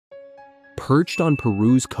Perched on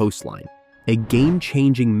Peru's coastline, a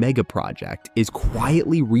game-changing megaproject is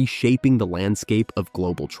quietly reshaping the landscape of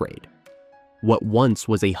global trade. What once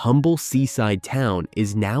was a humble seaside town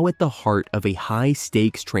is now at the heart of a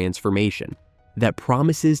high-stakes transformation that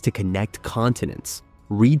promises to connect continents,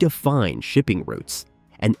 redefine shipping routes,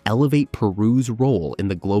 and elevate Peru's role in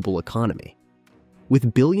the global economy.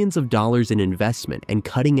 With billions of dollars in investment and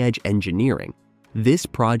cutting-edge engineering, this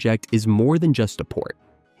project is more than just a port.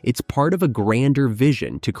 It's part of a grander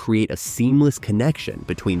vision to create a seamless connection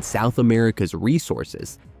between South America's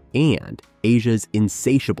resources and Asia's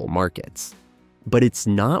insatiable markets. But it's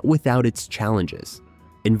not without its challenges.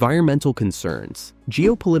 Environmental concerns,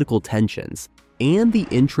 geopolitical tensions, and the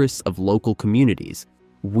interests of local communities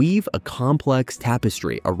weave a complex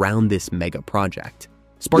tapestry around this mega project,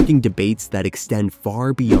 sparking debates that extend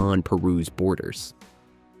far beyond Peru's borders.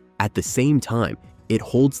 At the same time, it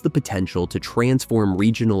holds the potential to transform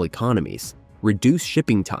regional economies, reduce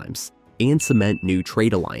shipping times, and cement new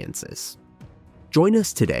trade alliances. Join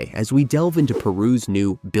us today as we delve into Peru's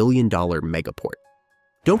new billion-dollar megaport.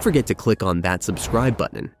 Don't forget to click on that subscribe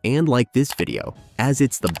button and like this video, as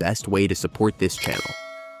it's the best way to support this channel.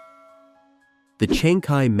 The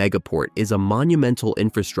Chancay megaport is a monumental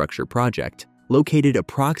infrastructure project located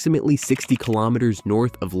approximately 60 kilometers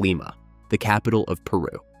north of Lima, the capital of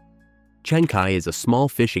Peru. Chancay is a small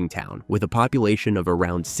fishing town with a population of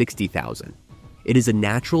around 60,000. It is a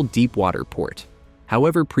natural deep-water port.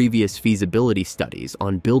 However, previous feasibility studies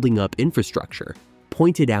on building up infrastructure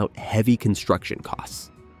pointed out heavy construction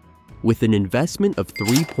costs. With an investment of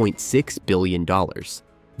 $3.6 billion,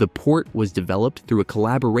 the port was developed through a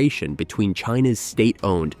collaboration between China's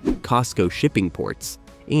state-owned COSCO Shipping Ports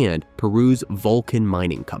and Peru's Vulcan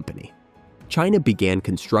Mining Company. China began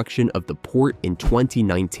construction of the port in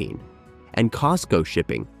 2019, and COSCO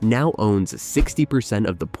Shipping now owns 60%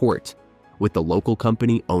 of the port, with the local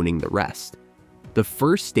company owning the rest. The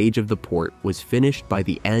first stage of the port was finished by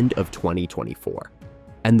the end of 2024,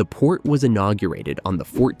 and the port was inaugurated on the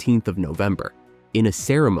 14th of November in a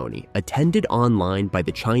ceremony attended online by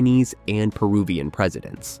the Chinese and Peruvian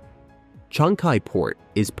presidents. Chancay Port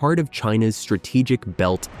is part of China's Strategic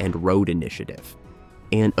Belt and Road Initiative,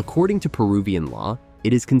 and according to Peruvian law,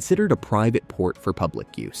 it is considered a private port for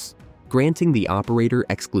public use, granting the operator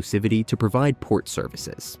exclusivity to provide port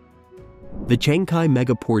services. The Chancay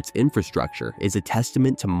megaport's infrastructure is a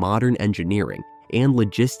testament to modern engineering and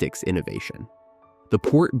logistics innovation. The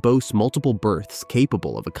port boasts multiple berths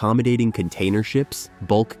capable of accommodating container ships,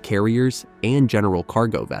 bulk carriers, and general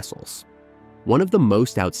cargo vessels. One of the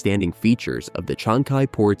most outstanding features of the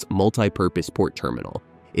Chancay Port's multi-purpose port terminal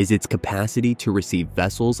is its capacity to receive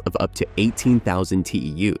vessels of up to 18,000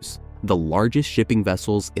 TEUs, the largest shipping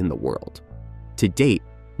vessels in the world. To date,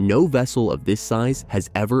 no vessel of this size has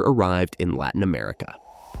ever arrived in Latin America.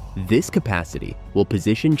 This capacity will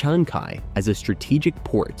position Chancay as a strategic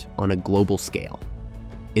port on a global scale.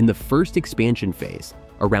 In the first expansion phase,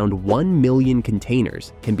 around 1 million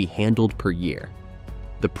containers can be handled per year.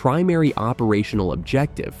 The primary operational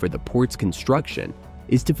objective for the port's construction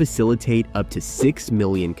is to facilitate up to 6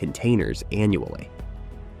 million containers annually.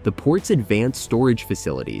 The port's advanced storage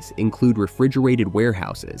facilities include refrigerated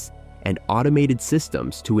warehouses and automated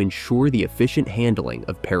systems to ensure the efficient handling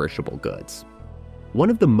of perishable goods. One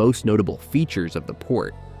of the most notable features of the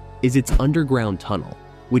port is its underground tunnel,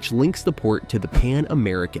 which links the port to the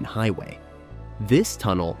Pan-American Highway. This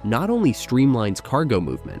tunnel not only streamlines cargo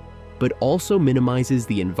movement, but also minimizes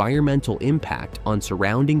the environmental impact on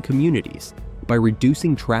surrounding communities by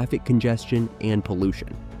reducing traffic congestion and pollution.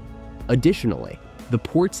 Additionally, the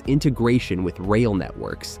port's integration with rail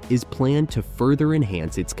networks is planned to further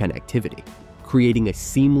enhance its connectivity, creating a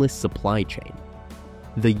seamless supply chain.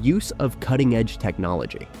 The use of cutting-edge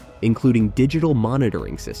technology, including digital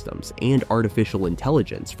monitoring systems and artificial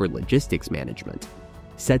intelligence for logistics management,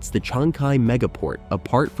 sets the Chancay megaport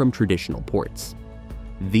apart from traditional ports.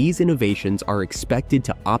 These innovations are expected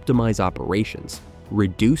to optimize operations,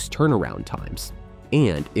 reduce turnaround times,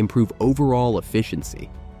 and improve overall efficiency,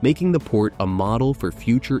 making the port a model for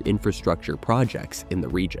future infrastructure projects in the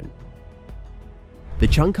region. The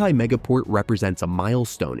Chancay megaport represents a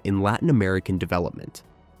milestone in Latin American development,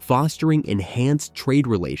 fostering enhanced trade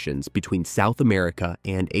relations between South America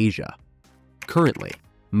and Asia. Currently,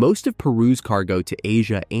 most of Peru's cargo to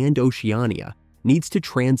Asia and Oceania needs to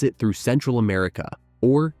transit through Central America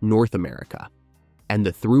or North America, and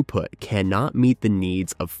the throughput cannot meet the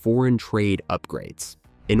needs of foreign trade upgrades.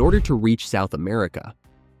 In order to reach South America,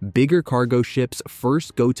 bigger cargo ships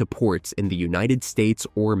first go to ports in the United States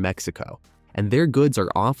or Mexico, and their goods are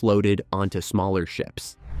offloaded onto smaller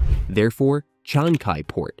ships. Therefore, Chancay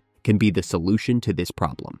Port can be the solution to this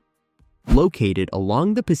problem. Located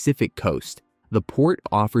along the Pacific coast, the port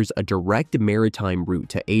offers a direct maritime route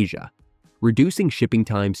to Asia, reducing shipping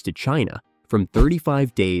times to China from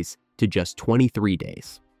 35 days to just 23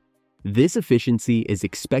 days. This efficiency is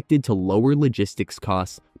expected to lower logistics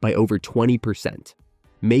costs by over 20%,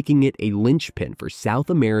 making it a linchpin for South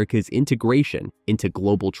America's integration into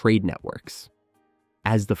global trade networks.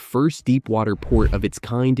 As the first deepwater port of its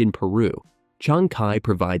kind in Peru, Chancay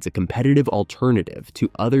provides a competitive alternative to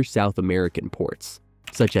other South American ports,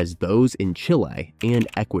 such as those in Chile and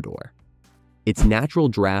Ecuador. Its natural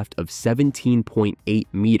draft of 17.8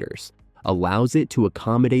 meters allows it to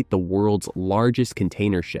accommodate the world's largest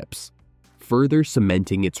container ships, further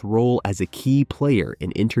cementing its role as a key player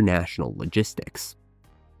in international logistics.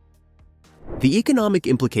 The economic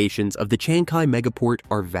implications of the Chancay megaport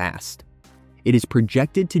are vast. It is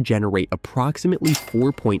projected to generate approximately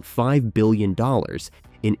 $4.5 billion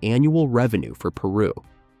in annual revenue for Peru,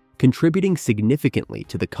 contributing significantly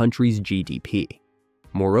to the country's GDP.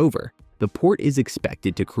 Moreover, the port is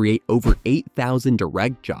expected to create over 8,000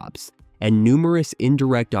 direct jobs and numerous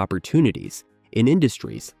indirect opportunities in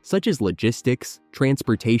industries such as logistics,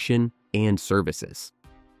 transportation, and services.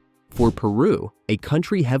 For Peru, a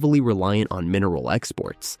country heavily reliant on mineral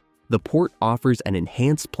exports, the port offers an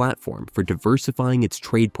enhanced platform for diversifying its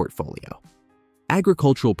trade portfolio.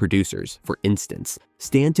 Agricultural producers, for instance,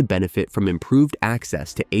 stand to benefit from improved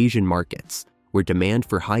access to Asian markets, where demand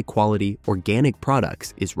for high-quality, organic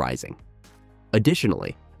products is rising.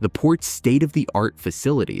 Additionally, the port's state-of-the-art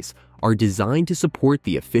facilities are designed to support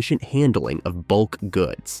the efficient handling of bulk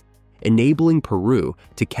goods, enabling Peru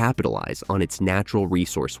to capitalize on its natural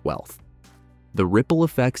resource wealth. The ripple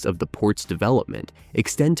effects of the port's development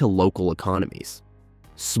extend to local economies.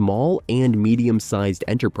 Small and medium-sized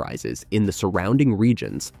enterprises in the surrounding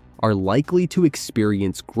regions are likely to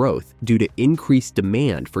experience growth due to increased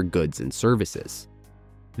demand for goods and services.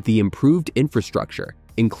 The improved infrastructure,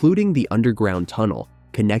 including the underground tunnel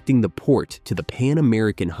connecting the port to the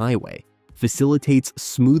Pan-American Highway, facilitates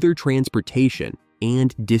smoother transportation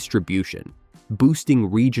and distribution, boosting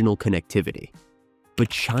regional connectivity. But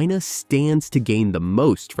China stands to gain the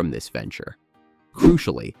most from this venture.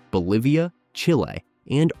 Crucially, Bolivia, Chile,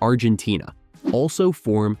 and Argentina also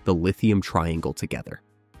form the lithium triangle together.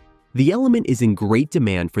 The element is in great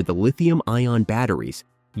demand for the lithium-ion batteries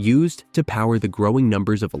used to power the growing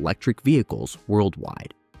numbers of electric vehicles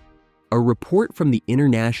worldwide. A report from the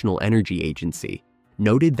International Energy Agency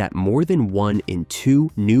noted that more than 1 in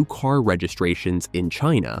 2 new car registrations in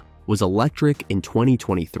China was electric in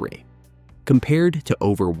 2023, compared to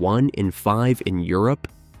over 1 in 5 in Europe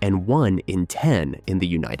and 1 in 10 in the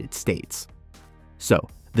United States. So,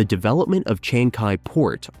 the development of Chancay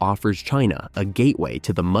Port offers China a gateway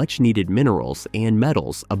to the much-needed minerals and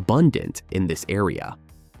metals abundant in this area.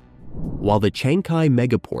 While the Chancay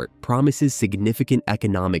megaport promises significant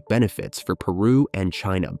economic benefits for Peru and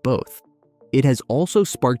China both, it has also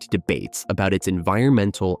sparked debates about its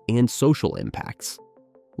environmental and social impacts.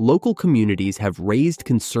 Local communities have raised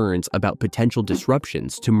concerns about potential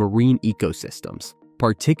disruptions to marine ecosystems,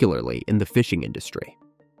 particularly in the fishing industry.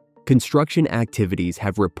 Construction activities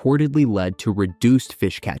have reportedly led to reduced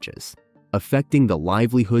fish catches, affecting the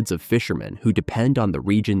livelihoods of fishermen who depend on the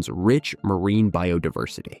region's rich marine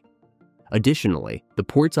biodiversity. Additionally, the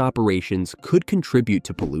port's operations could contribute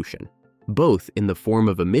to pollution, both in the form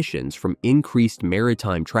of emissions from increased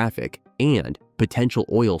maritime traffic and potential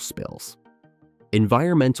oil spills.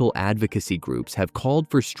 Environmental advocacy groups have called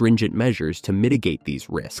for stringent measures to mitigate these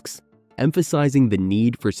risks, emphasizing the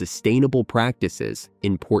need for sustainable practices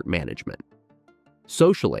in port management.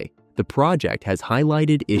 Socially, the project has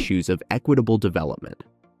highlighted issues of equitable development.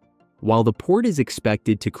 While the port is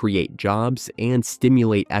expected to create jobs and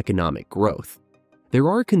stimulate economic growth, there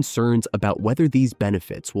are concerns about whether these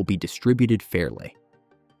benefits will be distributed fairly.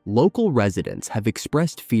 Local residents have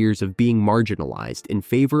expressed fears of being marginalized in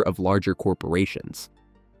favor of larger corporations,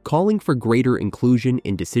 calling for greater inclusion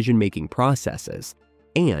in decision-making processes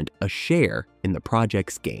and a share in the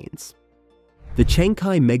project's gains. The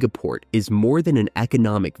Chancay megaport is more than an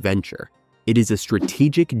economic venture, it is a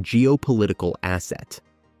strategic geopolitical asset.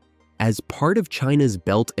 As part of China's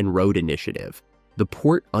Belt and Road Initiative, the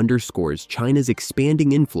port underscores China's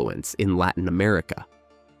expanding influence in Latin America.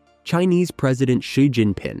 Chinese President Xi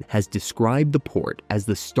Jinping has described the port as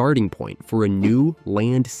the starting point for a new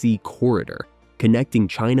land-sea corridor connecting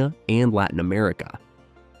China and Latin America,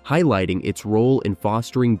 highlighting its role in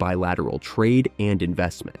fostering bilateral trade and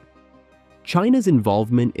investment. China's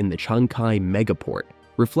involvement in the Chancay megaport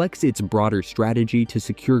reflects its broader strategy to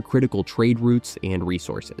secure critical trade routes and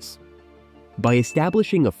resources. By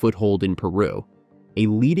establishing a foothold in Peru, a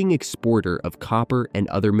leading exporter of copper and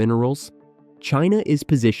other minerals, China is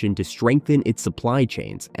positioned to strengthen its supply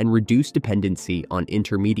chains and reduce dependency on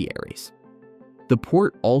intermediaries. The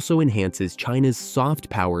port also enhances China's soft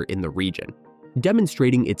power in the region,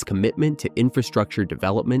 demonstrating its commitment to infrastructure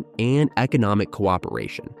development and economic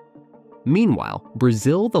cooperation. Meanwhile,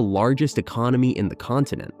 Brazil, the largest economy in the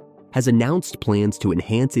continent, has announced plans to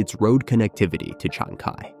enhance its road connectivity to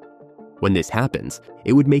Chancay. When this happens,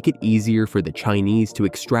 it would make it easier for the Chinese to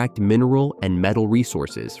extract mineral and metal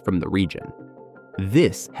resources from the region.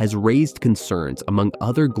 This has raised concerns among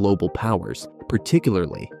other global powers,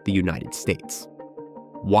 particularly the United States.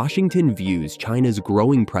 Washington views China's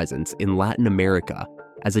growing presence in Latin America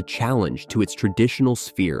as a challenge to its traditional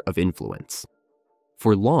sphere of influence.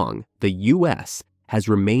 For long, the U.S. has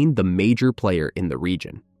remained the major player in the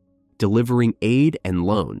region, delivering aid and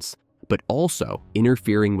loans, but also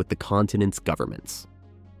interfering with the continent's governments.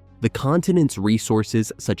 The continent's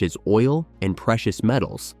resources, such as oil and precious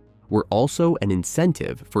metals, were also an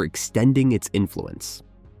incentive for extending its influence.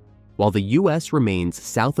 While the U.S. remains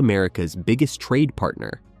South America's biggest trade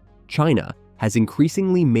partner, China has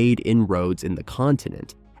increasingly made inroads in the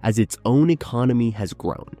continent as its own economy has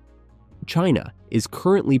grown. China is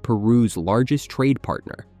currently Peru's largest trade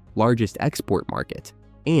partner, largest export market,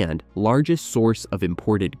 and largest source of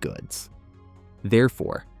imported goods.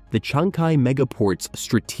 Therefore, the Chancay megaport's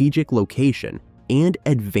strategic location and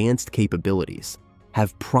advanced capabilities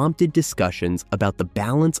have prompted discussions about the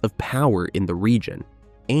balance of power in the region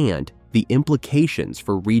and the implications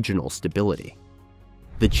for regional stability.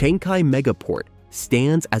 The Chancay megaport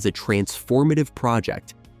stands as a transformative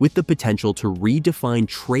project with the potential to redefine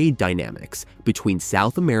trade dynamics between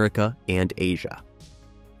South America and Asia.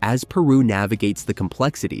 As Peru navigates the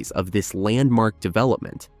complexities of this landmark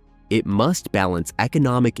development, it must balance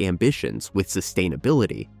economic ambitions with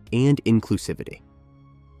sustainability and inclusivity.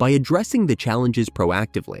 By addressing the challenges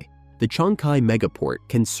proactively, the Chancay megaport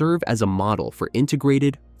can serve as a model for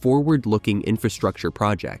integrated, forward-looking infrastructure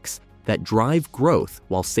projects that drive growth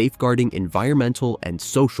while safeguarding environmental and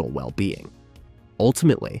social well-being.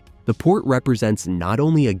 Ultimately, the port represents not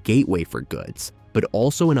only a gateway for goods, but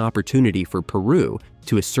also an opportunity for Peru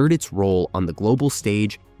to assert its role on the global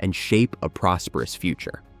stage and shape a prosperous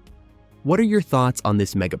future. What are your thoughts on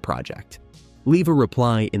this mega project? Leave a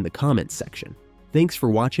reply in the comments section. Thanks for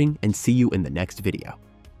watching and see you in the next video.